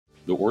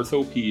the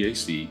Ortho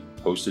PAC,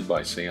 hosted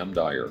by Sam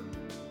Dyer.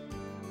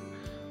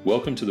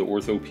 Welcome to the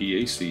Ortho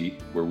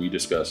PAC, where we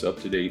discuss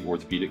up-to-date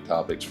orthopedic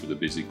topics for the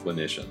busy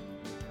clinician.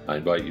 I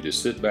invite you to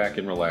sit back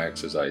and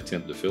relax as I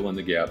attempt to fill in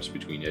the gaps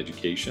between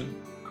education,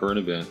 current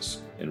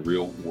events, and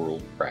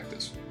real-world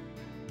practice.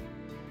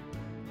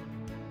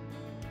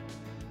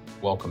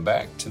 Welcome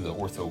back to the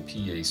Ortho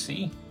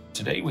PAC.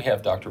 Today we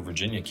have Dr.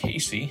 Virginia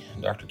Casey.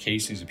 Dr.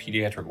 Casey is a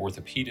pediatric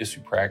orthopedist who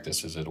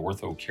practices at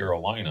Ortho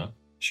Carolina.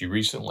 She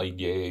recently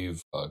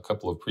gave a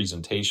couple of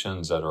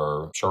presentations at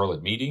our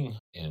Charlotte meeting,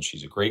 and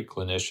she's a great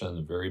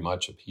clinician, very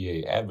much a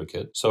PA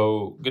advocate.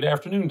 So good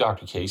afternoon,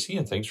 Dr. Casey,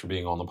 and thanks for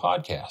being on the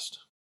podcast.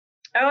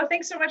 Oh,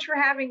 thanks so much for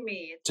having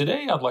me.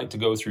 Today, I'd like to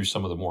go through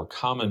some of the more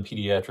common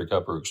pediatric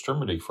upper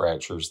extremity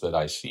fractures that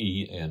I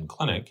see in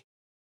clinic.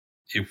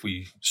 If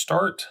we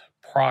start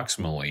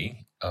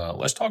proximally,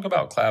 let's talk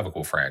about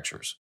clavicle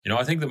fractures.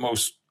 I think the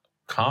most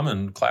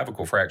common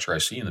clavicle fracture I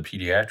see in the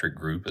pediatric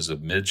group is a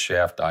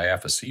mid-shaft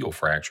diaphyseal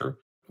fracture.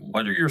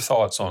 What are your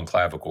thoughts on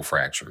clavicle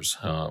fractures?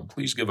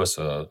 Please give us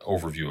an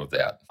overview of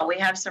that. We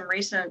have some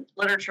recent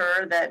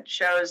literature that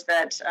shows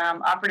that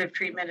operative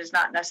treatment is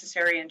not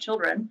necessary in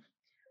children.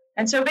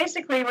 And so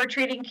basically we're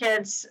treating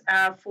kids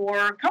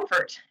for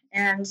comfort.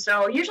 And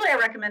so usually I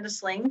recommend a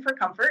sling for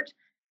comfort.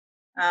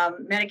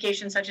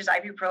 Medication such as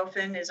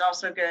ibuprofen is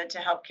also good to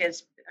help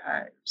kids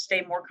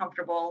stay more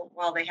comfortable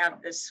while they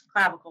have this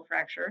clavicle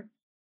fracture.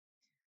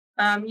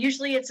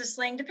 Usually it's a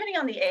sling, depending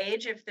on the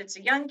age. If it's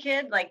a young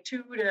kid, like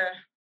 2 to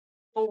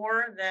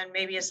 4, then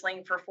maybe a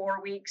sling for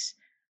 4 weeks,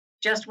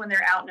 just when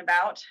they're out and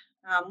about.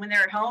 When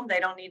they're at home, they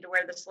don't need to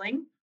wear the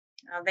sling.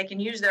 They can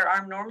use their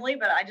arm normally,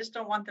 but I just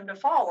don't want them to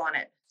fall on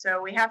it. So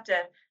we have to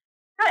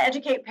kind of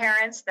educate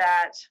parents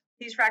that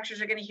these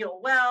fractures are going to heal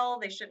well.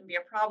 They shouldn't be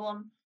a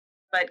problem,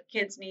 but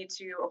kids need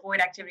to avoid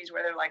activities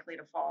where they're likely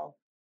to fall.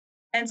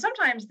 And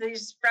sometimes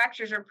these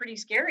fractures are pretty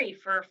scary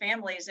for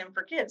families and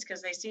for kids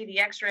because they see the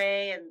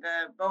x-ray and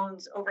the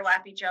bones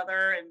overlap each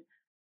other and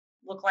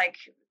look like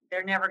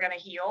they're never going to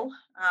heal.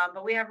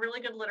 But we have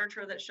really good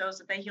literature that shows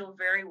that they heal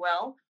very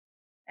well,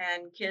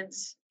 and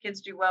kids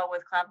do well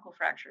with clavicle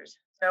fractures.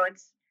 So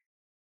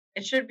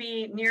it should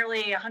be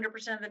nearly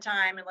 100% of the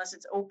time, unless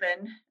it's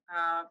open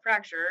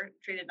fracture,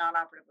 treated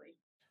non-operatively.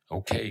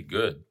 Okay,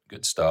 good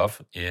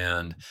stuff.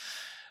 And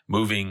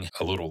moving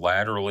a little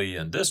laterally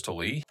and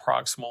distally,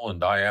 proximal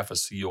and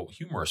diaphyseal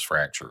humerus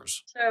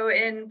fractures. So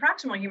in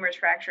proximal humerus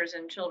fractures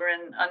in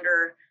children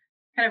under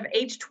kind of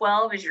age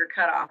 12 is your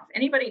cutoff.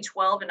 Anybody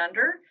 12 and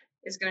under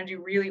is going to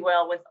do really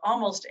well with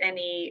almost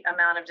any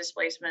amount of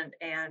displacement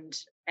and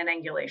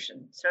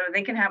angulation. So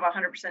they can have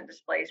 100%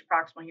 displaced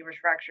proximal humerus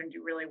fracture and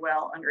do really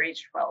well under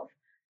age 12.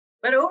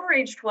 But over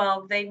age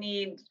 12, they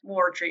need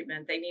more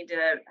treatment. They need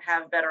to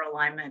have better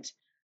alignment.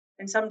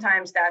 And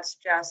sometimes that's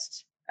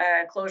just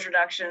closed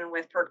reduction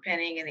with perc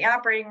pinning in the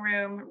operating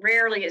room.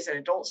 Rarely is it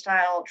adult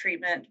style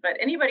treatment, but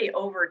anybody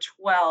over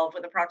 12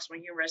 with a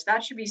proximal humerus,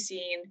 that should be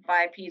seen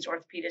by a peds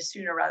orthopedist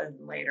sooner rather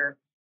than later.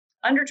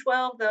 Under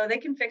 12, though, they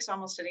can fix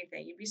almost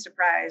anything. You'd be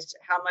surprised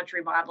how much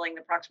remodeling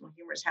the proximal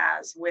humerus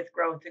has with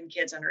growth in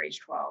kids under age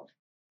 12.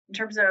 In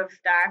terms of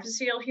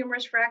diaphyseal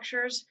humerus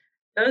fractures,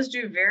 those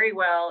do very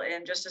well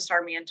in just a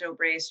Sarmiento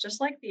brace, just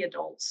like the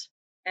adults.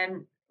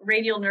 And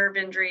radial nerve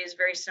injury is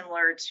very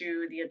similar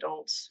to the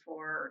adults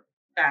for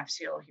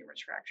diaphyseal humerus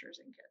fractures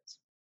in kids.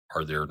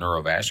 Are there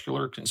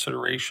neurovascular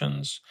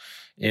considerations?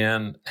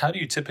 And how do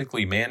you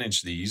typically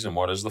manage these, and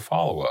what is the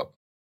follow-up?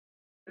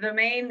 The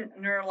main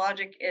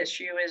neurologic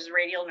issue is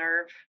radial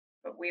nerve,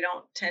 but we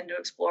don't tend to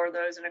explore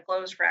those in a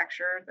closed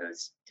fracture.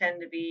 Those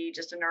tend to be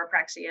just a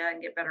neuropraxia and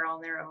get better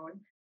on their own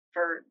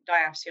for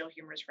diaphyseal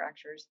humerus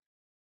fractures.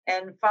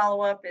 And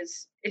follow-up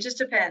it just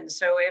depends.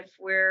 So if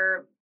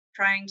we're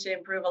trying to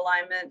improve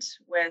alignment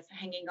with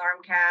hanging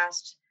arm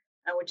cast,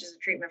 which is a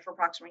treatment for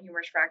proximal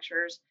humerus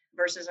fractures,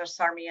 versus a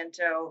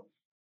Sarmiento,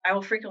 I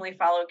will frequently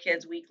follow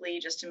kids weekly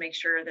just to make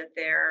sure that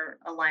their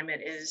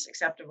alignment is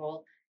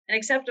acceptable. And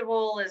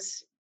acceptable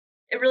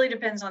it really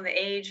depends on the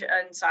age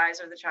and size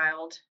of the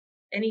child.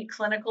 Any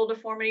clinical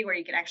deformity where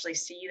you can actually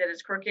see that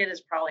it's crooked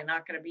is probably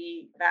not going to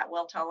be that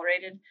well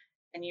tolerated.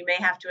 And you may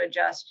have to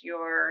adjust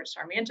your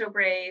Sarmiento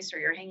brace or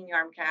your hanging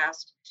arm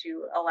cast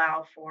to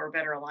allow for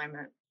better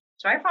alignment.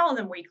 So I follow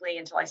them weekly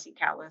until I see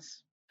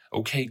callus.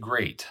 Okay,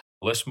 great.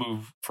 Let's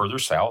move further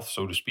south,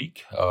 so to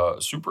speak.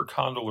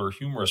 Supracondylar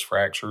humerus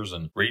fractures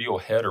and radial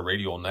head or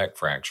radial neck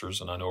fractures.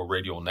 And I know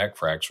radial neck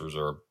fractures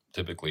are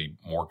typically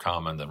more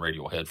common than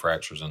radial head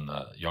fractures in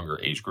the younger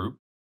age group.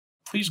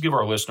 Please give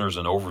our listeners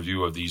an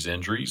overview of these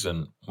injuries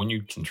and when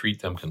you can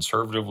treat them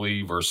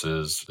conservatively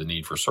versus the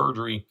need for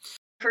surgery.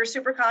 For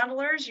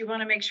supracondylars, you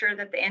want to make sure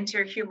that the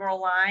anterior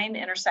humeral line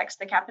intersects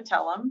the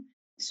capitellum.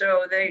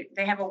 So they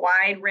have a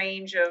wide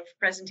range of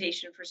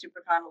presentation for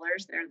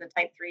supracondylars. They're the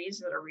type 3s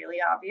that are really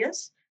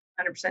obvious,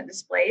 100%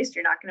 displaced.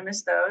 You're not going to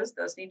miss those.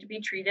 Those need to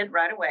be treated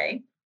right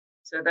away.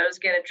 So those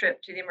get a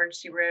trip to the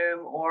emergency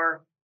room,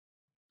 or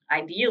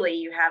ideally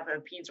you have a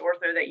peds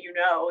ortho that you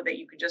know that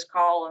you could just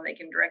call and they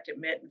can direct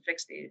admit and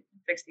fix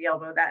the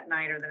elbow that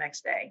night or the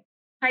next day.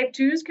 Type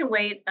 2s can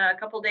wait a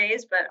couple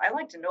days, but I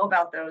like to know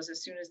about those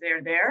as soon as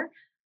they're there.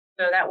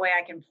 So that way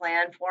I can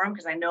plan for them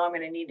because I know I'm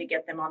going to need to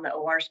get them on the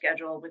OR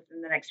schedule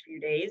within the next few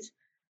days.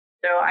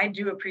 So I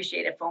do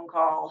appreciate a phone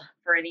call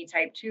for any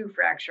type 2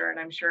 fracture. And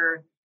I'm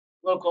sure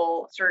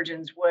local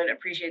surgeons would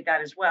appreciate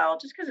that as well,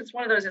 just because it's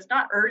one of those, it's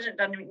not urgent,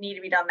 doesn't need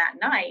to be done that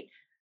night,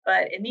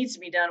 but it needs to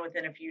be done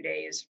within a few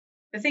days.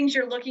 The things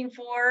you're looking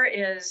for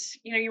is,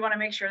 you want to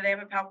make sure they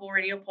have a palpable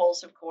radial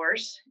pulse, of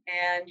course,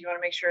 and you want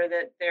to make sure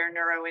that they're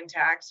neuro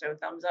intact. So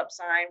thumbs up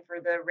sign for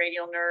the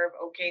radial nerve,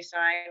 okay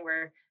sign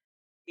where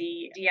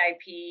the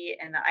DIP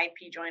and the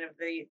IP joint of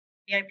the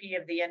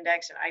DIP of the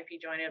index and IP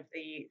joint of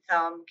the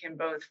thumb can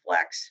both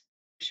flex,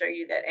 show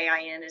you that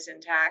AIN is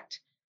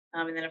intact.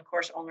 And then, of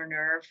course, ulnar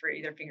nerve for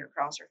either finger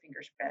cross or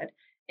finger spread.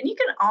 And you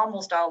can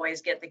almost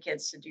always get the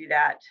kids to do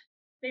that.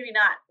 Maybe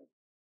not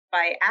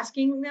by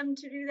asking them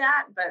to do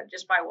that, but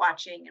just by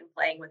watching and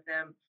playing with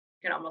them,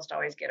 you can almost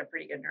always get a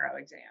pretty good neuro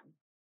exam.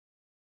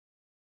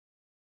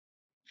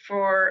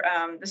 For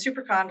the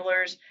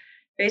supracondylars,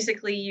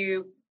 basically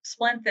you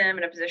splint them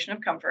in a position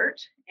of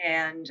comfort,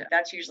 and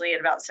that's usually at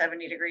about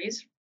 70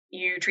 degrees.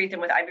 You treat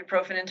them with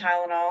ibuprofen and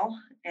Tylenol,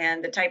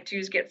 and the type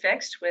 2s get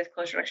fixed with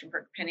close reduction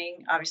perc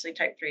pinning. Obviously,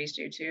 type 3s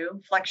do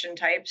too. Flexion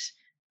types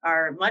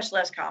are much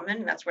less common,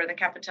 and that's where the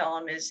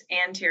capitellum is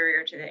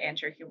anterior to the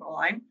anterohumeral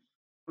line.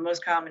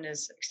 Most common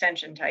is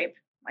extension type,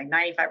 like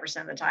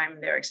 95% of the time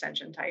they're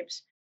extension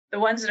types. The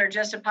ones that are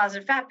just a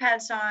positive fat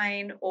pad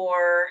sign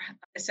or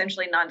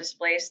essentially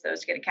non-displaced,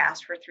 those get a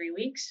cast for 3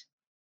 weeks,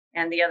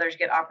 and the others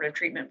get operative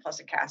treatment plus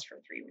a cast for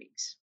 3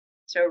 weeks.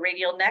 So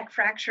radial neck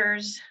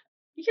fractures,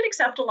 you can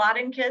accept a lot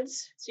in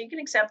kids. So you can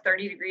accept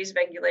 30 degrees of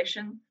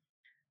angulation.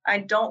 I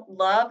don't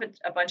love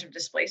a bunch of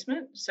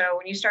displacement. So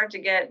when you start to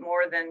get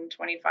more than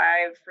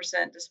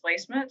 25%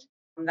 displacement,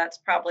 that's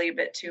probably a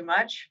bit too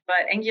much.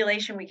 But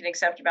angulation, we can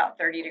accept about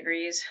 30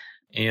 degrees.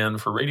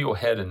 And for radial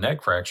head and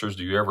neck fractures,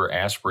 do you ever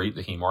aspirate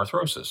the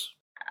hemarthrosis?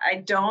 I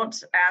don't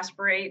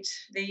aspirate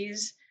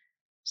these.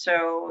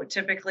 So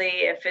typically,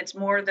 if it's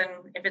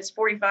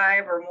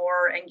 45 or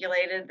more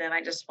angulated, then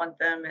I just splint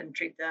them and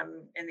treat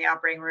them in the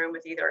operating room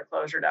with either a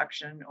closed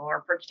reduction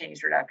or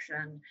percutaneous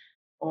reduction.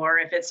 Or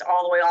if it's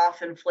all the way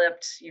off and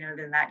flipped,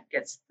 then that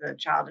gets the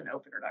child an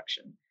open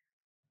reduction.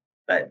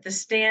 But the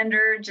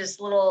standard, just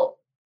a little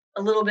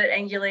bit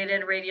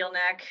angulated radial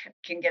neck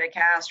can get a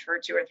cast for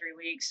 2 or 3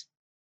 weeks.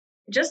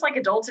 Just like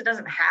adults, it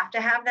doesn't have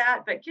to have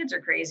that, but kids are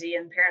crazy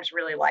and parents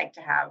really like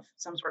to have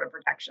some sort of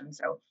protection.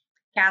 So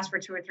cast for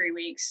 2 or 3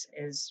 weeks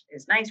is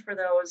nice for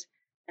those.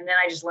 And then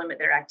I just limit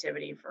their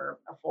activity for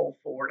a full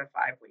 4 to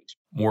 5 weeks.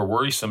 More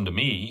worrisome to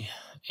me,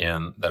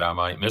 and that I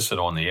might miss it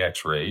on the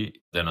x-ray,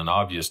 than an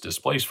obvious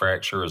displaced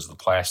fracture is the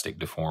plastic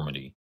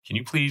deformity. Can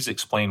you please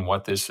explain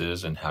what this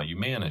is and how you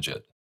manage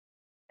it?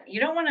 You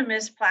don't want to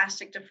miss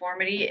plastic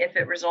deformity if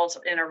it results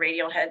in a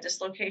radial head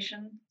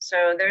dislocation.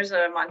 So there's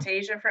a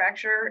Montasia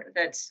fracture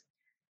that's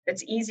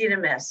easy to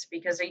miss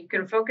because you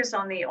can focus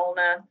on the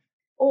ulna,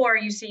 or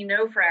you see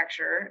no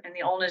fracture and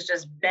the ulna is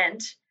just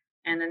bent,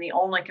 and then the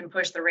ulna can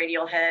push the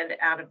radial head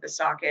out of the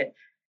socket.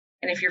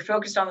 And if you're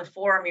focused on the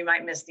forearm, you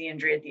might miss the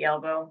injury at the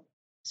elbow.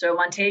 So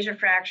Montasia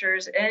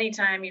fractures,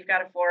 anytime you've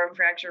got a forearm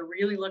fracture,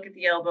 really look at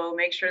the elbow,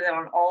 make sure that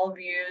on all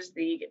views,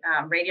 the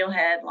radial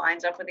head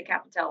lines up with the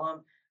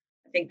capitellum.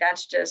 I think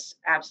that's just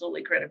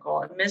absolutely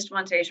critical. A missed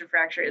Montasia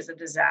fracture is a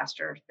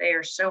disaster. They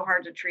are so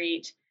hard to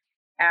treat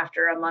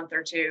after a month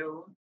or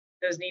two.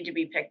 Those need to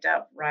be picked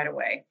up right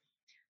away.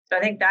 So I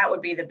think that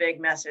would be the big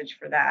message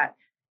for that.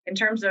 In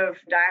terms of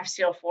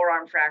diaphyseal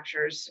forearm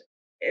fractures,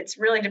 it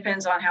really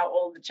depends on how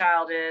old the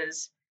child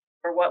is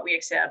or what we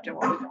accept and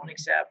what we don't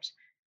accept.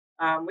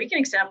 We can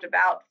accept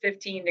about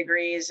 15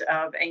 degrees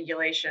of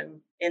angulation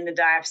in the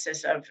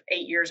diaphysis of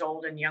 8 years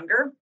old and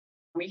younger.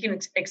 We can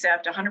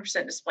accept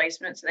 100%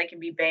 displacement, so they can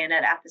be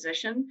bayonet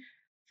apposition.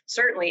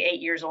 Certainly 8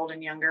 years old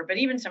and younger, but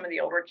even some of the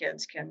older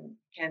kids can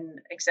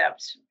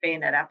accept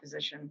bayonet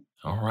apposition.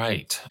 All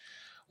right.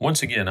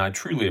 Once again, I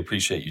truly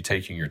appreciate you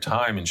taking your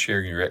time and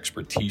sharing your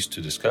expertise to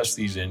discuss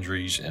these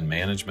injuries and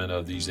management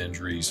of these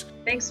injuries.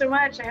 Thanks so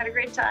much. I had a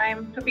great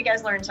time. Hope you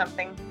guys learned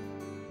something.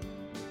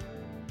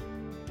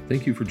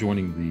 Thank you for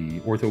joining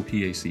the Ortho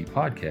PAC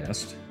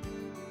podcast.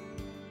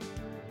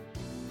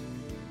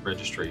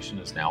 Registration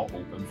is now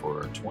open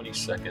for our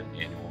 22nd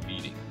annual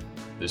meeting.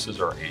 This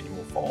is our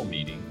annual fall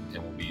meeting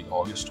and will be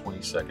August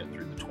 22nd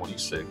through the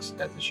 26th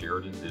at the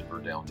Sheraton Denver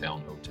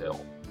Downtown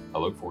Hotel. I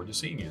look forward to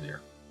seeing you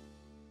there.